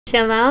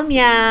Shalom,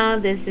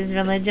 y'all. This is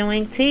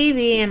ReligionWinked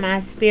TV, and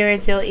my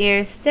spiritual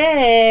ears stay.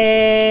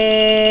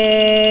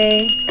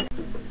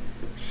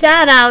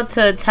 Shout out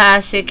to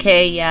Tasha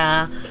K,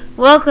 y'all.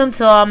 Welcome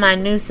to all my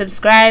new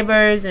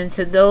subscribers, and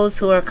to those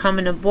who are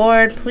coming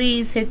aboard,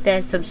 please hit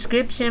that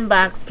subscription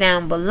box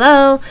down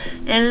below,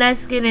 and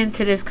let's get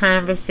into this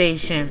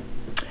conversation.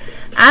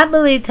 I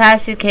believe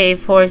Tasha K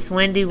forced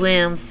Wendy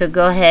Williams to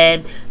go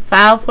ahead,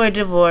 file for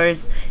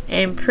divorce,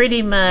 and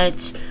pretty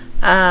much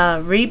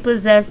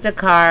repossess the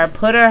car,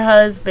 put her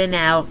husband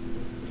out,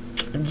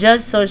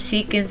 just so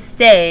she can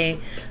stay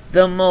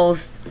the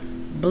most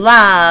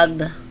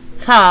blogged,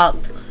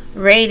 talked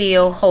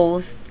radio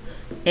host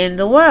in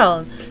the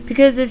world.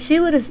 Because if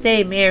she would have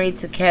stayed married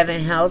to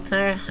Kelvin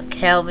Hunter,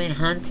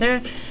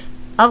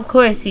 of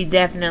course he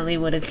definitely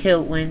would have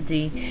killed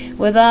Wendy,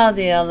 with all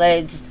the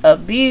alleged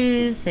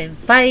abuse and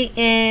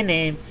fighting,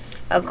 and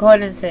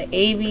according to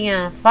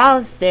Aveon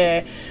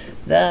Falstar,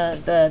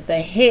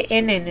 the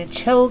hitting and the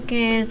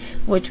choking,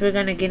 which we're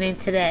going to get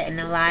into that in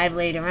the live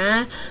later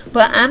on.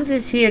 But I'm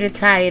just here to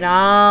tie it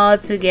all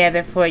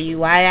together for you,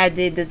 why I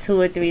did the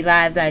 2 or 3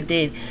 lives I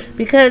did.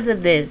 Because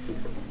of this,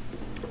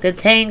 the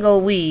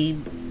Tangle Weeb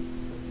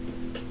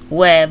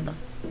Web.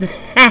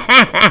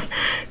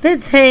 The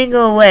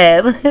Tangle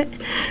Web.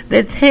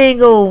 The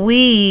Tangle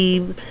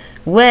Weeb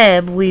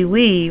Web we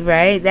weave,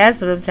 right?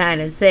 That's what I'm trying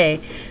to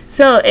say.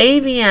 So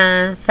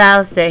Aveon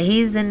Falstar,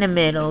 he's in the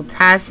middle.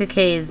 Tasha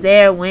K is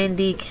there,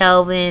 Wendy,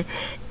 Kelvin,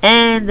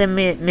 and the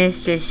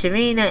Mistress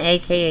Sharina,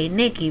 aka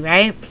Nikki,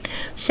 right?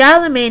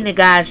 Charlemagne the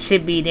God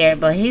should be there,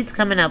 but he's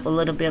coming up a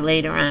little bit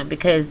later on,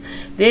 because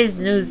there's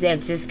news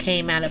that just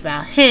came out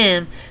about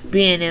him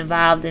being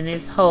involved in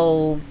this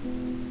whole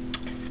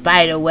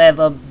spider web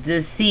of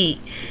deceit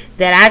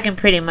that I can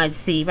pretty much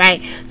see,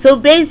 right? So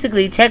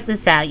basically, check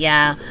this out,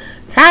 y'all.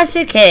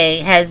 Tasha K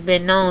has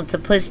been known to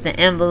push the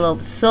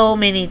envelope so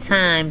many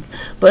times,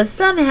 but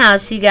somehow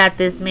she got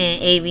this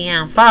man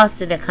Aveon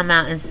Falstar to come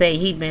out and say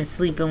he'd been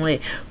sleeping with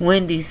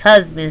Wendy's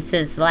husband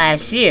since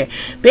last year,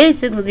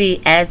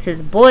 basically as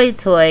his boy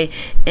toy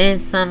in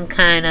some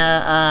kind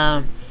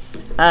of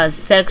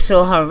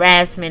sexual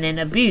harassment and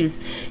abuse.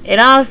 It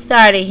all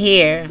started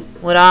here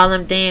with all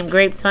them damn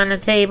grapes on the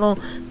table.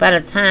 By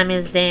the time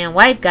his damn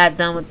wife got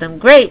done with them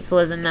grapes,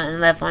 wasn't nothing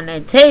left on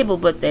that table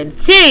but that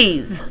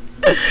cheese.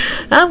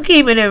 I'm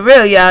keeping it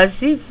real, y'all.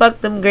 She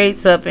fucked them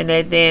grapes up in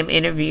that damn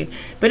interview.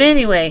 But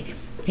anyway,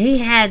 he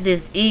had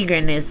this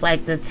eagerness,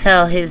 like, to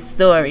tell his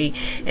story.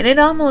 And it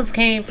almost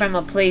came from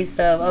a place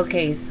of,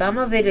 okay, some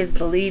of it is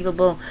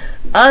believable,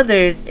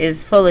 others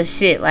is full of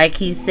shit. Like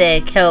he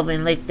said,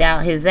 Kelvin licked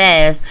out his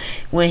ass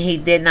when he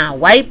did not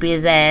wipe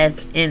his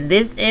ass in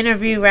this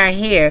interview right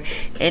here.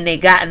 And they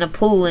got in the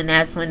pool, and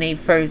that's when they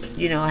first,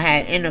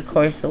 had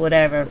intercourse or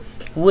whatever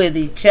with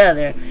each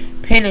other,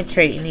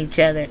 penetrating each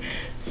other.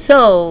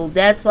 So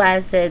that's why I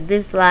said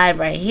this live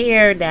right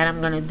here that I'm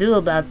going to do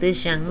about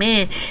this young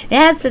man, it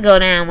has to go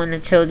down when the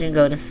children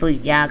go to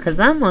sleep, y'all, because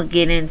I'm going to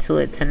get into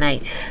it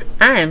tonight.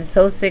 I am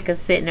so sick of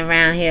sitting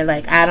around here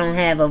like I don't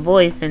have a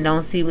voice and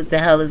don't see what the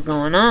hell is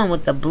going on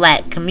with the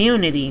black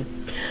community.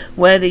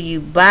 Whether you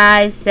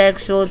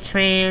bisexual,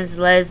 trans,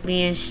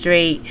 lesbian,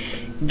 straight,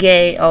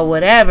 gay, or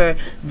whatever,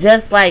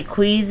 just like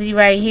Queasy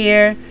right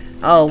here.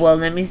 Oh, well,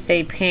 let me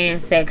say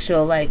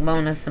pansexual like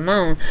Mona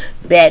Simone.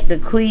 Back to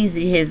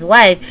Queasy, his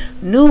wife,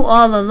 knew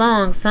all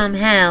along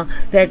somehow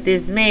that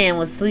this man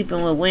was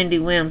sleeping with Wendy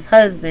Williams'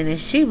 husband, and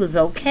she was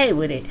okay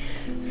with it.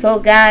 So,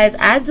 guys,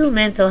 I do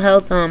mental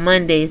health on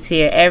Mondays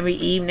here every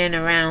evening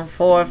around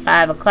 4 or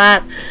 5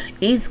 o'clock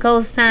East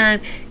Coast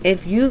time.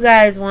 If you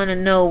guys want to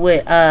know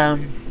what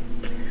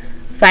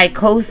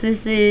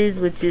psychosis is,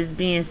 which is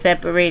being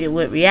separated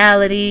with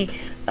reality,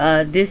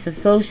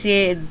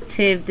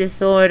 dissociative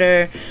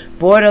disorder,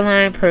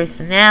 borderline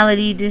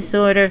personality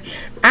disorder,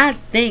 I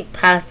think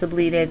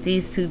possibly that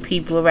these two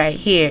people right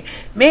here,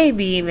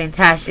 maybe even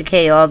Tasha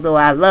K, although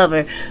I love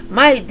her,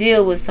 might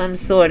deal with some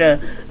sort of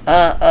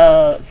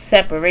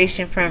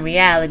separation from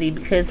reality,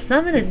 because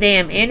some of the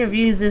damn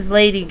interviews this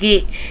lady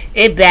get,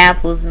 it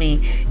baffles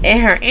me.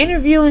 And her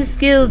interviewing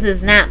skills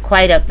is not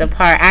quite up to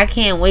par. I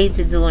can't wait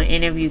to do an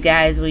interview,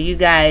 guys, where you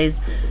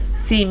guys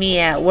see me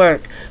at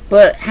work.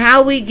 But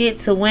how we get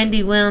to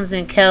Wendy Williams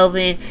and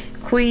Kelvin,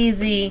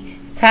 Queasy,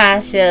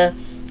 Tasha,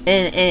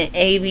 and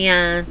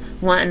Aveon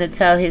wanting to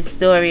tell his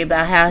story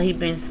about how he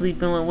been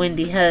sleeping with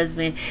Wendy's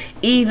husband,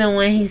 even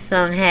when he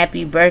sung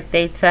happy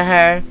birthday to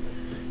her,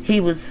 he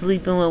was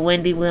sleeping with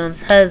Wendy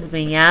Williams'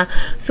 husband, y'all.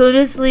 So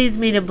this leads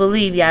me to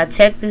believe, y'all,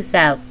 check this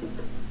out.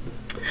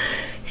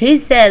 He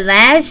said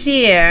last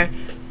year,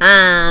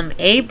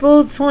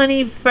 April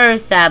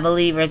 21st, I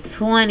believe, or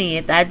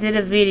 20th, I did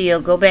a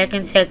video. Go back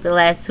and check the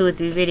last 2 or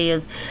 3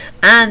 videos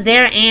on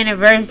their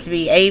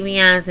anniversary,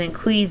 Avion's and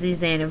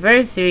Queasy's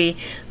anniversary.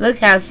 Look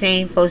how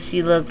shameful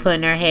she looked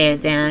putting her head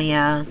down,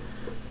 y'all.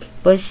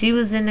 But she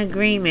was in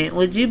agreement.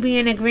 Would you be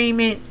in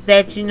agreement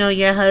that you know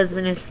your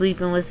husband is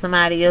sleeping with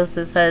somebody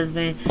else's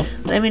husband?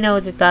 Let me know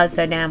what your thoughts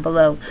are down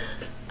below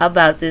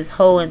about this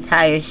whole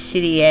entire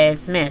shitty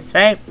ass mess,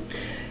 right?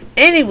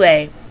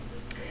 Anyway,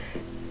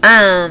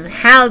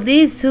 how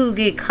these two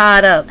get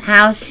caught up,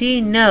 how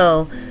she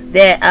know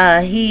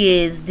that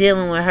he is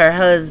dealing with her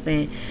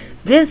husband.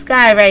 This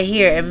guy right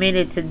here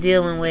admitted to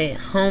dealing with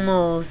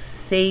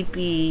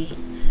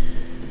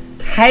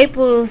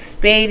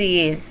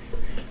hypospadias,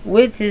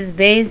 which is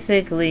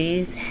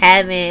basically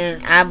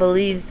having, I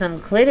believe,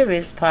 some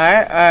clitoris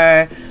part,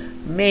 or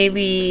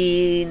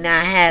maybe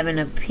not having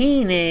a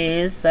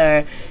penis,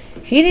 or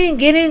he didn't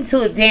get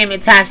into it, damn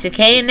it, Tasha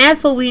K. And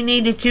that's what we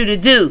needed you to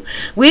do.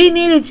 We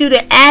needed you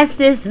to ask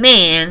this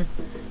man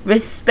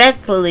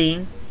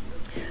respectfully,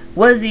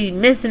 was he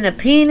missing a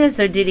penis,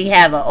 or did he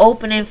have an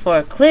opening for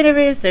a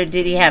clitoris, or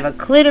did he have a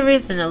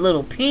clitoris and a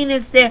little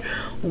penis there?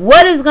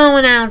 What is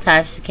going on,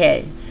 Tasha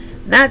K?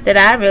 Not that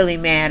I really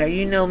matter.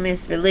 You know,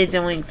 Miss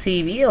ReligionWinked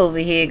TV over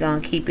here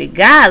gonna keep it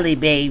godly,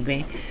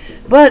 baby.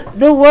 But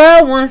the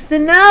world wants to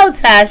know,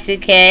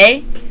 Tasha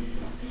K.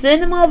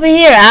 Send them over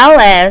here. I'll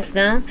ask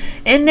them.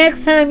 And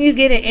next time you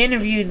get an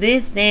interview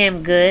this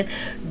damn good,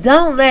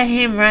 don't let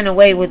him run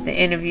away with the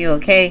interview,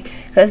 okay?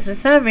 Because for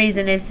some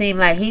reason it seemed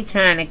like he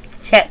trying to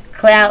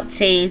clout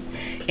chase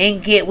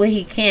and get what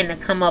he can to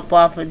come up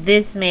off of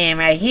this man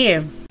right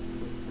here,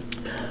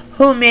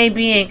 who may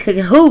be in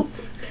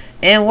cahoots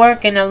and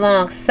working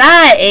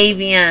alongside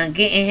Aveon,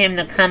 getting him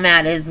to come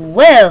out as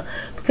well.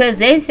 Because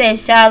they say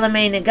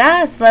Charlamagne the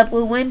God slept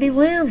with Wendy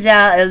Williams,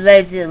 y'all,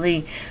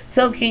 allegedly.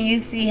 So can you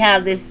see how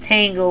this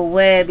tangled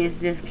web is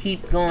just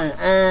keep going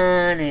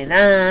on and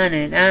on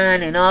and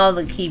on, and all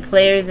the key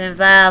players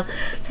involved?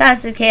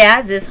 Tasha K,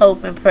 I just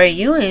hope and pray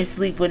you ain't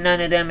sleep with none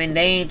of them and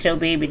they ain't your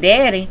baby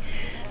daddy.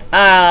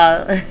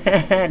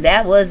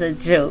 That was a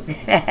joke.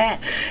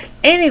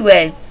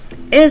 Anyway,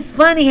 it's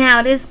funny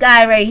how this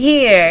guy right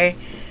here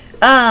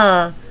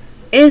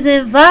is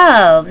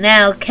involved.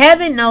 Now,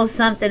 Kevin knows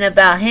something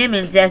about him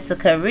and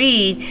Jessica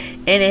Reed,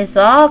 and it's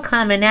all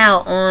coming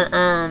out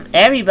on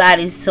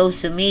everybody's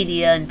social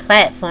media and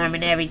platform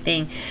and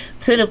everything,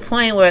 to the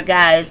point where,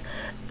 guys,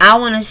 I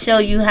want to show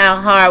you how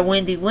hard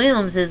Wendy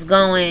Williams is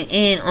going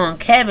in on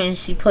Kevin.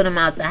 She put him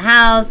out the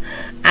house.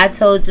 I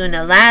told you in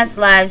the last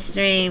live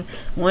stream,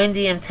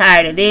 Wendy, I'm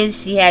tired of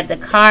this. She had the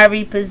car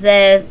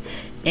repossessed,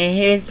 and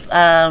here's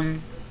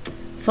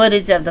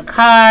footage of the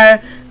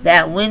car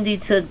that Wendy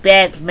took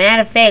back.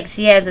 Matter of fact,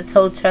 she has a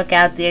tow truck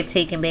out there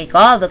taking back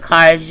all the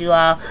cars, you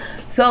all.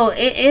 So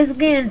it's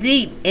getting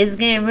deep. It's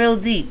getting real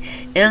deep.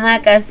 And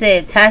like I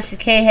said, Tasha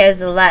K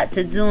has a lot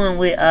to do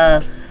with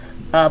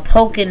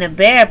poking the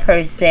bear,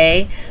 per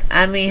se.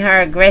 I mean, her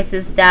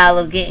aggressive style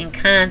of getting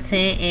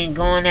content and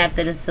going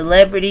after the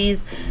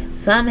celebrities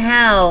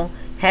somehow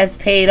has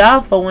paid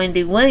off for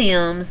Wendy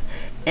Williams.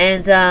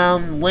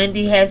 And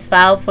Wendy has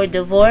filed for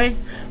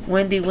divorce.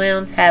 Wendy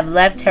Williams have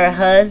left her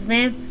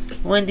husband.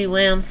 Wendy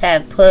Williams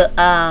have put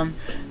her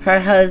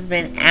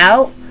husband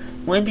out.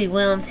 Wendy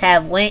Williams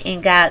have went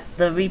and got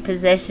the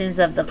repossessions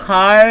of the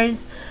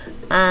cars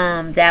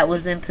that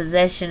was in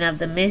possession of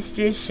the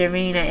mistress,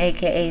 Sharina,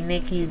 aka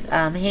Nikki's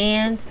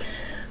hands.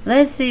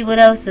 Let's see what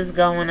else is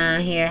going on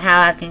here, how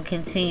I can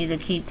continue to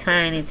keep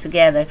tying it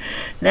together.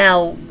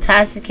 Now,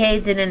 Tasha K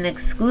did an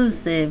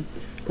exclusive,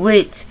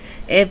 which,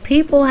 if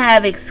people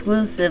have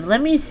exclusive,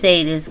 let me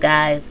say this,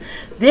 guys,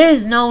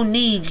 there's no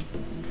need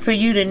for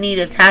you to need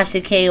a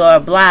Tasha K or a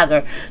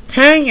blogger.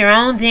 Turn your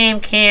own damn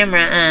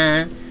camera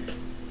on.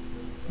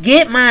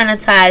 Get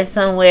monetized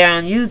somewhere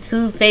on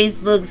YouTube,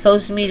 Facebook,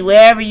 social media,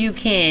 wherever you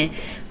can.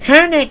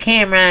 Turn that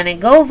camera on and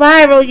go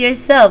viral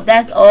yourself.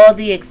 That's all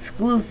the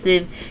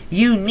exclusive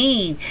you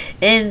need.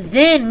 And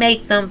then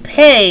make them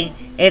pay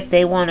if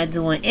they want to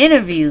do an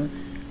interview.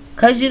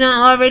 Because you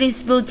done already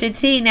spilled your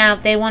tea. Now,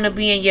 if they want to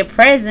be in your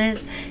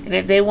presence, and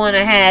if they want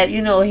to have,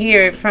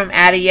 hear it from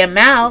out of your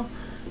mouth,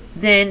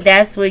 then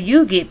that's where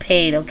you get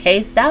paid,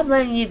 okay? Stop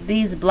letting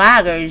these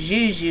bloggers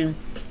use you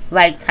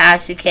like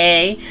Tasha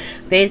K.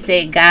 They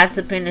say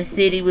Gossip in the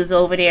City was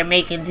over there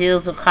making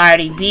deals with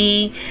Cardi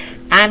B.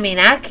 I mean,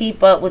 I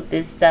keep up with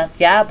this stuff,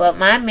 y'all, but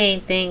my main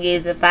thing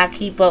is, if I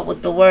keep up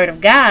with the Word of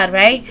God,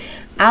 right,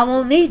 I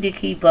won't need to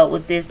keep up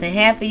with this, and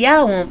half of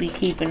y'all won't be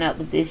keeping up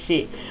with this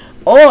shit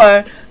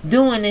or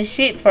doing the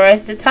shit for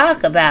us to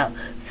talk about,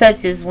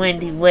 such as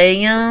Wendy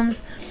Williams,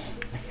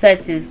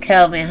 such as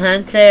Kelvin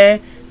Hunter,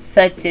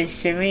 such as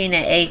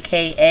Sharina,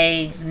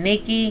 aka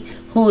Nikki,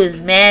 who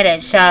is mad at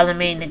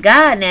Charlamagne the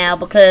God now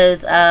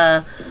because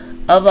of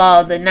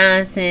all the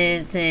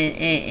nonsense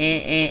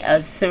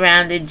and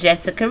surrounding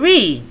Jessica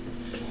Reed.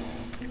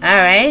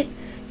 Alright?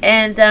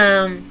 And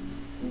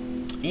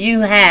you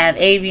have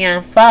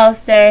Aveon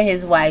Falstar,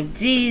 his wife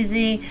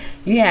Jeezy.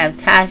 You have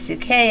Tasha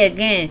K,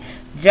 again,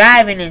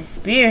 driving and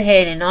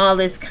spearheading all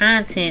this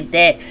content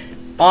that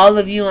all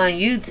of you on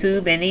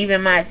YouTube, and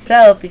even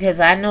myself, because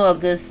I know a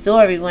good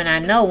story when I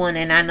know one,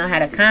 and I know how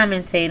to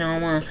commentate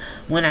on one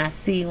when I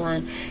see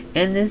one.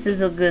 And this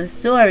is a good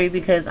story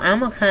because I'm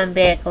going to come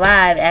back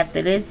live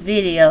after this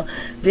video.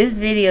 This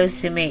video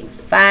should make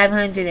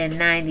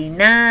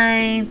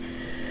 $599,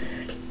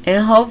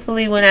 and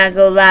hopefully when I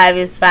go live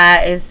it's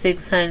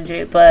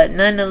 600. But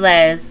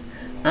nonetheless,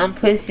 I'm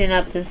pushing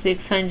up to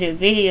 600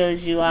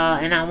 videos, you all,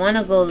 and I want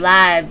to go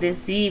live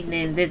this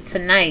evening,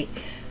 tonight,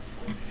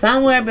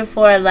 somewhere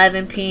before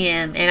 11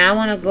 p.m. and I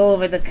want to go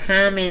over the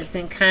comments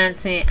and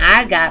content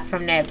I got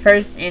from that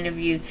first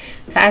interview.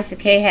 Tasha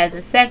K has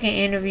a second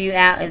interview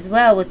out as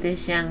well with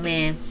this young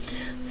man.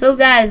 So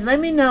guys,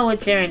 let me know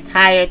what your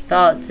entire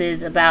thoughts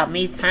is about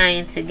me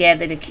tying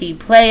together the key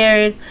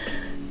players,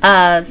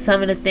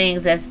 some of the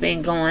things that's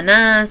been going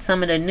on,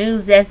 some of the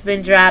news that's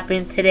been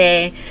dropping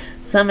today,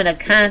 some of the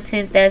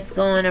content that's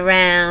going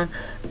around.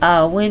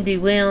 Wendy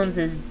Williams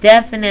is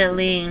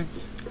definitely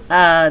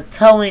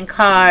towing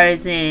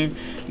cars and,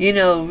 you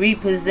know,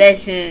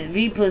 repossessing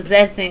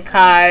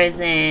cars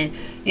and,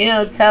 you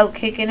know,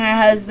 kicking her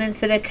husband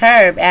to the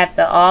curb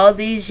after all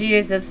these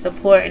years of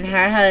supporting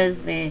her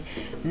husband,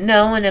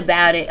 knowing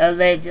about it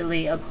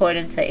allegedly,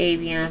 according to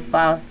Aveon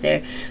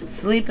Falstar,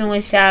 sleeping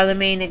with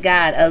Charlemagne the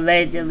God,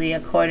 allegedly,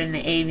 according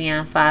to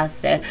Aveon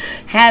Falstar,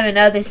 having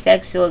other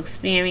sexual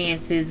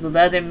experiences with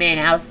other men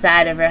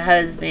outside of her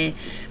husband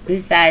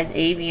besides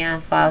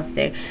Aveon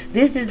Falstar.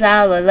 This is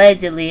all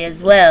allegedly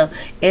as well.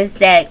 It's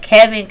that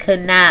Kevin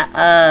could not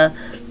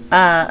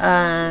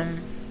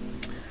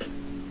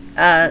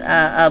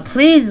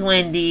please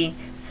Wendy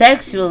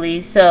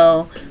sexually,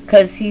 so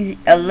because he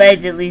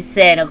allegedly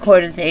said,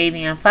 according to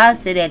Aveon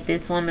Falstar, that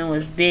this woman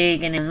was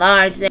big and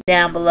enlarged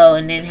down below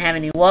and didn't have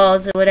any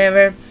walls or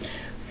whatever.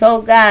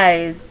 So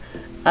guys,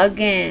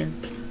 again,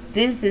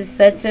 this is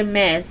such a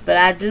mess, but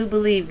I do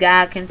believe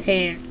God can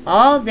turn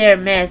all their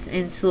mess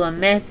into a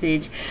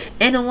message.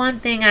 And the one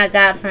thing I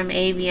got from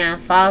Aveon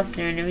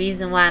Falstar, and the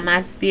reason why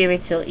my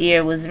spiritual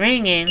ear was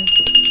ringing,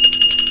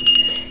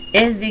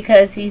 is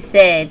because he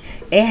said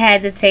it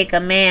had to take a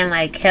man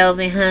like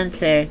Kelvin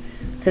Hunter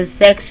to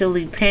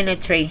sexually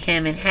penetrate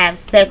him and have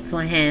sex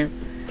with him.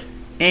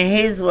 In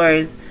his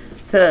words,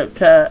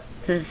 to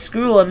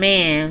screw a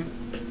man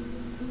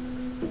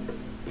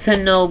to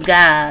know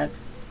God.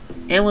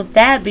 And with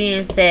that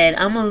being said,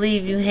 I'm going to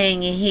leave you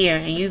hanging here,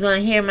 and you're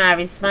going to hear my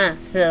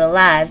response to the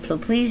live. So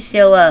please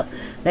show up.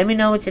 Let me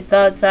know what your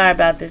thoughts are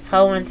about this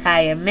whole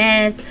entire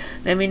mess.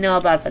 Let me know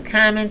about the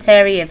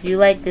commentary. If you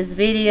like this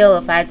video,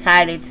 if I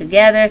tied it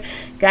together,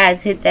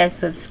 guys, hit that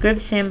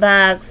subscription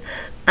box.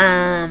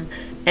 And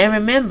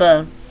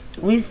remember,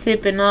 we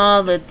sipping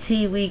all the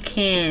tea we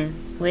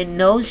can with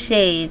no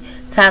shade,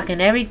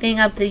 talking everything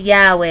up to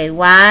Yahweh.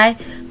 Why?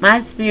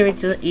 My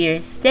spiritual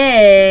ears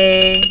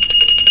stay.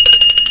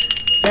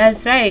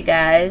 That's right,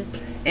 guys.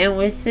 And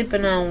we're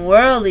sipping on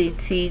worldly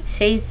tea,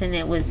 chasing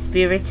it with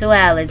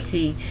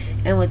spirituality.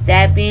 And with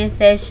that being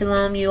said,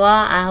 shalom, you all.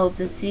 I hope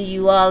to see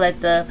you all at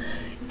the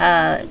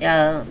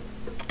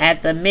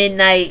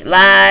midnight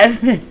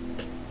live.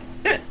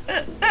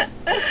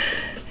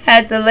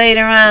 At the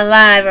later on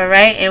live,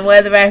 alright? And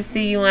whether I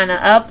see you on an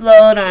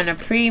upload, on a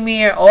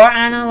premiere, or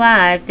on a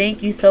live,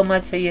 thank you so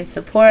much for your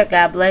support.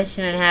 God bless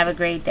you and have a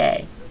great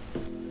day.